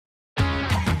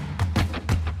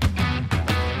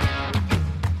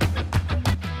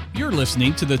You're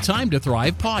listening to the Time to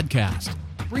Thrive podcast,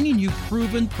 bringing you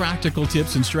proven practical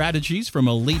tips and strategies from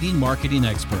a leading marketing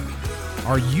expert.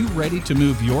 Are you ready to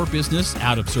move your business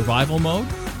out of survival mode?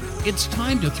 It's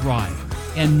time to thrive.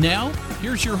 And now,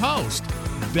 here's your host,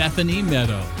 Bethany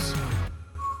Meadows.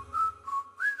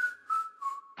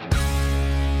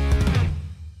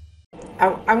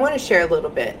 I want to share a little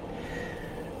bit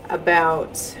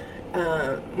about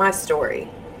my story.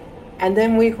 And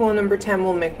then week one, number 10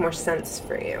 will make more sense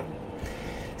for you.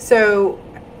 So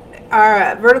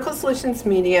our Vertical Solutions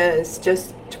Media is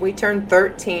we turned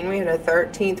 13. We had a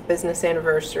 13th business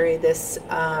anniversary this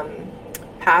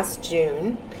past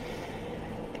June.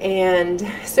 And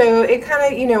so it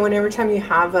kind of, whenever time you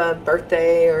have a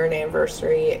birthday or an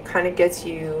anniversary, it kind of gets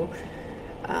you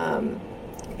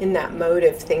in that mode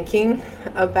of thinking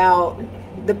about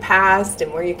the past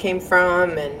and where you came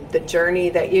from and the journey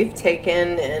that you've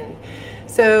taken. And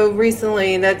so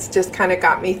recently that's just kind of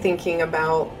got me thinking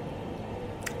about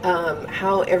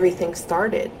how everything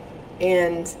started.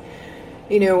 And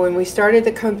when we started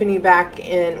the company back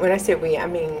in, when I say we, I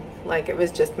mean like it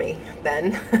was just me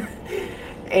then.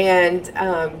 And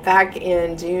back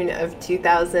in June of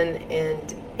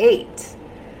 2008.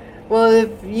 Well, if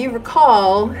you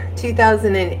recall,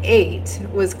 2008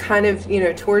 was kind of,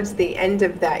 towards the end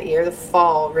of that year, the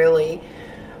fall really,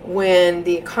 when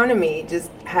the economy just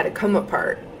had to come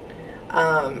apart.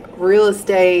 Real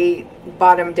estate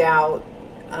bottomed out.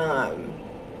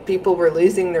 People were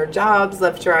losing their jobs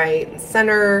left, right, and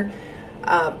center.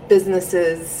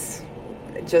 Businesses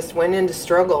just went into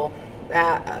struggle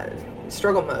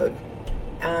mode.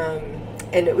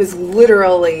 And it was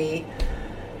literally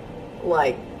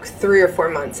like 3 or 4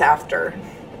 months after.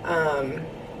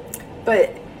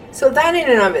 But so that in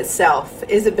and of itself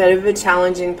is a bit of a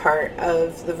challenging part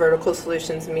of the Vertical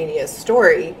Solutions Media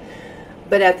story.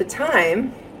 But at the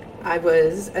time, I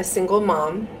was a single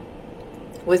mom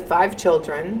with 5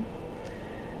 children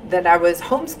that I was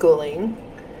homeschooling.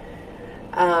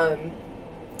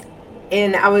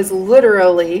 And I was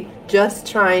literally just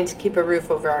trying to keep a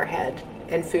roof over our head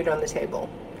and food on the table.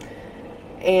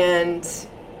 And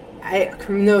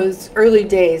from those early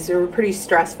days, they were pretty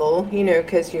stressful,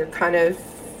 because you're kind of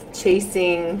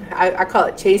chasing, I call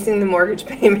it chasing the mortgage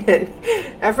payment.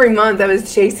 Every month I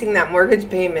was chasing that mortgage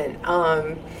payment,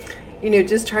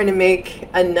 just trying to make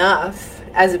enough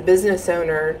as a business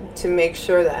owner to make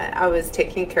sure that I was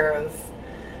taking care of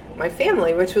my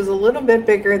family, which was a little bit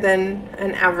bigger than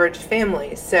an average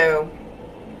family. So,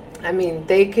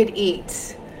 they could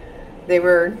eat. They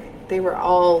were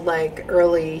all like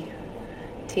early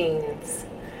teens,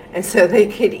 and so they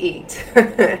could eat.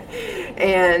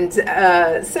 And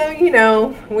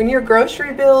so when your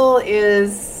grocery bill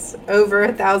is over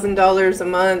 $1,000 a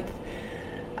month,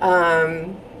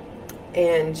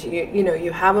 and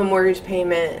you have a mortgage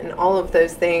payment and all of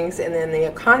those things, and then the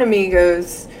economy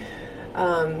goes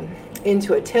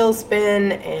into a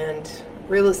tailspin, and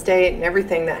real estate and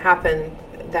everything that happened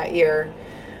that year,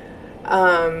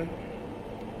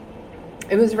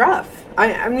 it was rough.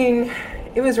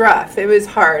 It was rough. It was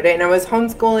hard. And I was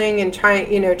homeschooling and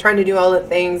trying to do all the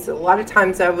things. A lot of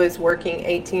times I was working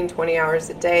 18, 20 hours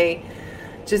a day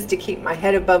just to keep my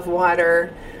head above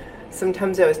water.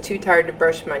 Sometimes I was too tired to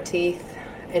brush my teeth.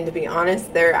 And to be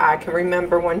honest, I can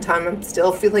remember one time, I'm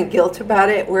still feeling guilt about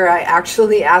it, where I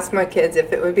actually asked my kids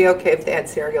if it would be okay if they had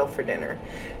cereal for dinner,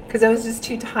 because I was just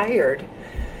too tired.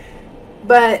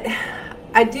 But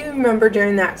I do remember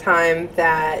during that time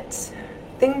that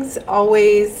things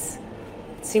always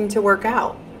seemed to work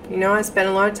out. I spent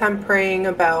a lot of time praying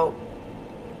about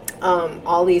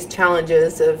all these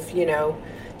challenges of,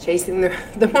 chasing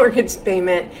the mortgage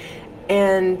payment,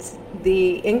 and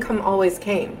the income always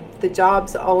came. The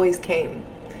jobs always came.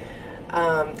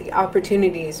 The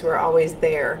opportunities were always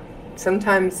there.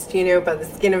 Sometimes, by the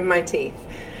skin of my teeth.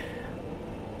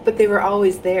 But they were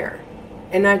always there.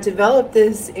 And I developed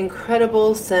this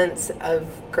incredible sense of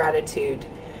gratitude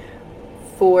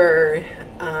for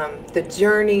the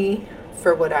journey,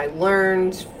 for what I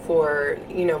learned, for,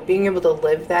 being able to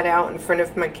live that out in front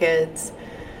of my kids.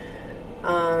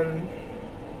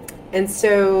 And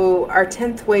so our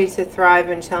 10th way to thrive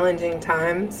in challenging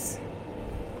times,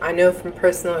 I know from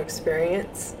personal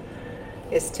experience,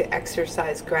 is to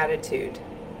exercise gratitude.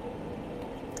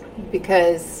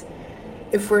 Because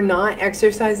if we're not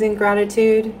exercising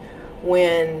gratitude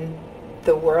when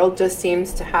the world just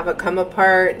seems to have a come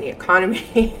apart and the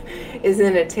economy is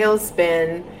in a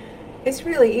tailspin, it's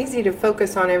really easy to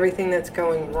focus on everything that's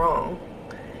going wrong.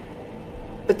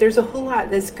 But there's a whole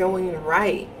lot that's going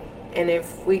right. And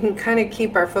if we can kind of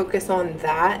keep our focus on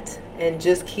that and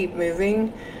just keep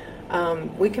moving,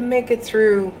 we can make it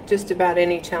through just about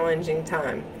any challenging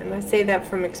time. And I say that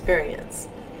from experience.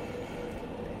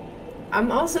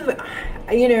 I'm also,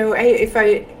 I know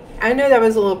that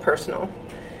was a little personal,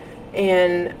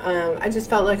 and I just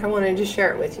felt like I wanted to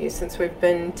share it with you since we've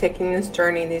been taking this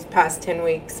journey these past 10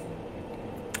 weeks.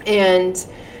 And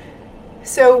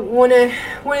so one of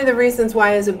the reasons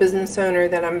why as a business owner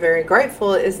that I'm very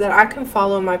grateful is that I can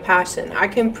follow my passion. I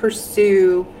can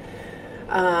pursue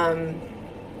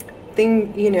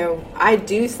I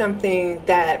do something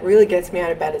that really gets me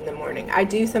out of bed in the morning. I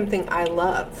do something I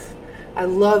love. I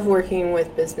love working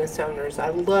with business owners. I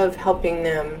love helping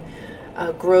them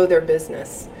grow their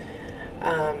business.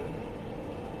 And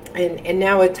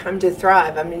now with Time to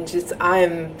Thrive,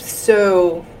 I'm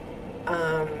so,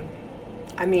 I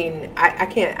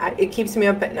can't, it keeps me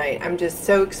up at night. I'm just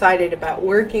so excited about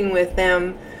working with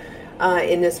them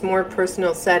in this more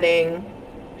personal setting,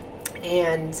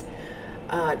 and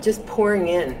just pouring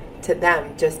in to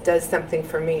them just does something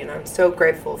for me, and I'm so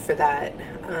grateful for that,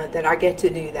 that I get to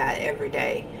do that every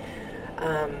day.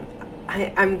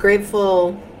 I'm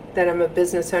grateful that I'm a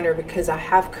business owner because I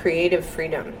have creative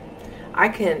freedom.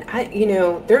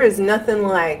 There is nothing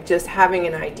like just having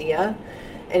an idea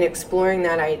and exploring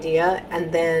that idea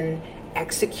and then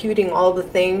executing all the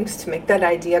things to make that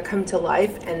idea come to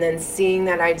life and then seeing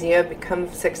that idea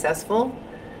become successful.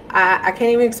 I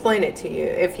can't even explain it to you.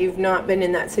 If you've not been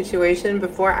in that situation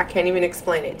before, I can't even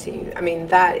explain it to you.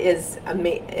 That is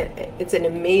it's an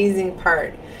amazing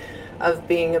part of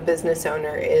being a business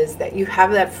owner, is that you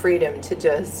have that freedom to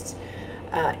just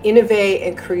innovate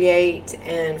and create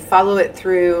and follow it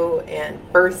through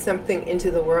and birth something into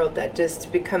the world that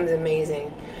just becomes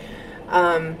amazing.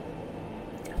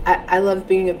 I love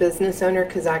being a business owner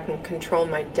because I can control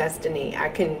my destiny.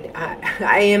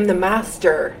 I am the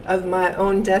master of my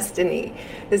own destiny.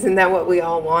 Isn't that what we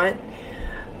all want?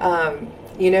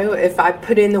 If I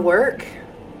put in the work,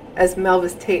 as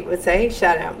Melva Tate would say,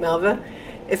 shout out Melva,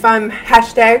 if I'm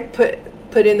hashtag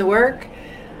put in the work,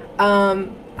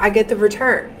 I get the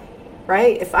return,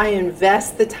 right? If I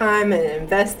invest the time and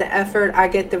invest the effort, I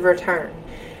get the return.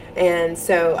 And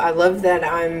so I love that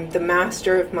I'm the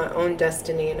master of my own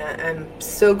destiny, and I'm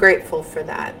so grateful for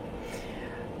that.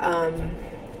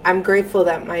 I'm grateful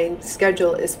that my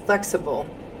schedule is flexible.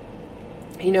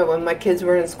 When my kids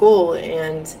were in school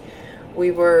and I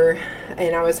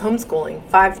was homeschooling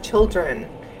 5 children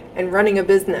and running a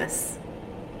business,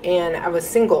 and I was a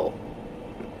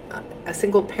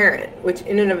single parent, which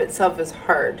in and of itself is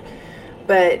hard.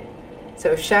 But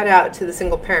so shout out to the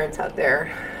single parents out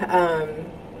there.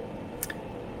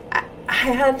 I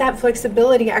had that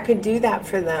flexibility. I could do that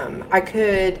for them. I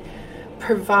could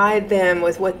provide them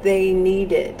with what they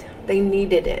needed. They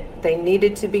needed it. They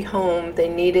needed to be home. They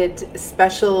needed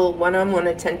special one-on-one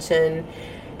attention,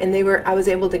 and I was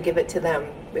able to give it to them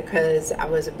because I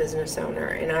was a business owner,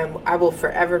 and I will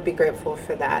forever be grateful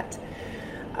for that.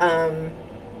 I'm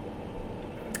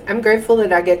grateful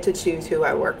that I get to choose who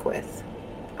I work with.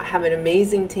 I have an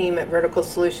amazing team at Vertical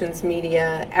Solutions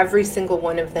Media. Every single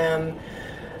one of them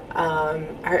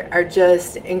are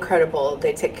just incredible.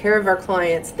 They take care of our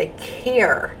clients. They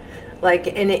care.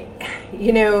 Everybody,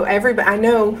 I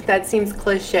know that seems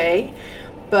cliche,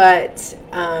 but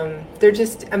they're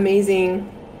just amazing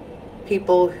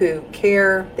people who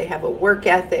care. They have a work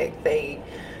ethic. They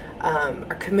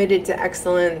are committed to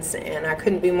excellence, and I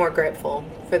couldn't be more grateful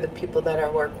for the people that I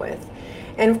work with.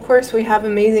 And of course, we have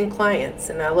amazing clients,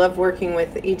 and I love working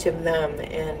with each of them.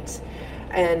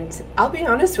 And I'll be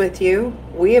honest with you,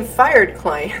 we have fired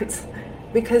clients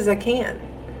because I can.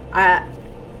 I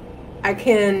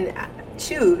can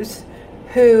choose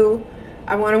who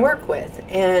I want to work with,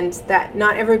 and that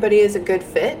not everybody is a good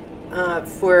fit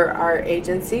for our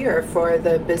agency or for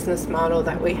the business model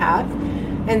that we have.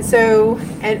 And so,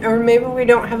 or maybe we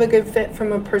don't have a good fit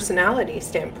from a personality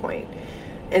standpoint.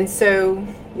 And so,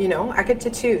 I get to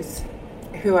choose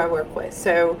who I work with.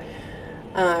 So,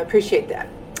 I appreciate that.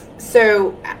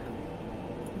 So,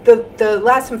 the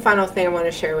last and final thing I want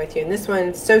to share with you, and this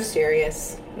one's so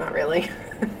serious, not really.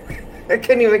 I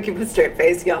couldn't even keep a straight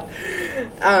face, y'all.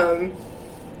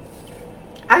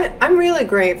 I'm really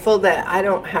grateful that I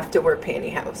don't have to wear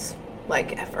pantyhose,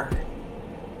 ever.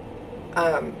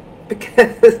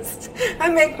 Because I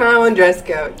make my own dress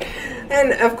code.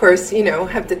 And of course,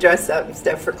 have to dress up and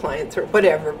stuff for clients or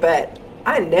whatever, but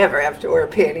I never have to wear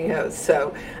pantyhose.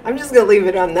 So I'm just going to leave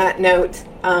it on that note.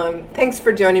 Thanks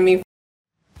for joining me.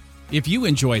 If you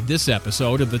enjoyed this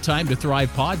episode of the Time to Thrive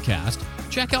podcast,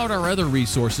 check out our other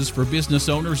resources for business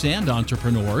owners and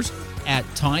entrepreneurs at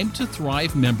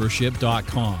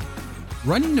timetothrivemembership.com.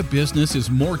 Running a business is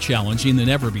more challenging than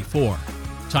ever before.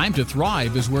 Time to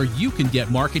Thrive is where you can get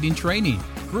marketing training,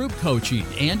 group coaching,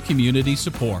 and community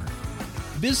support.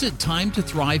 Visit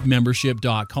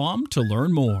TimetoThriveMembership.com to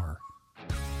learn more.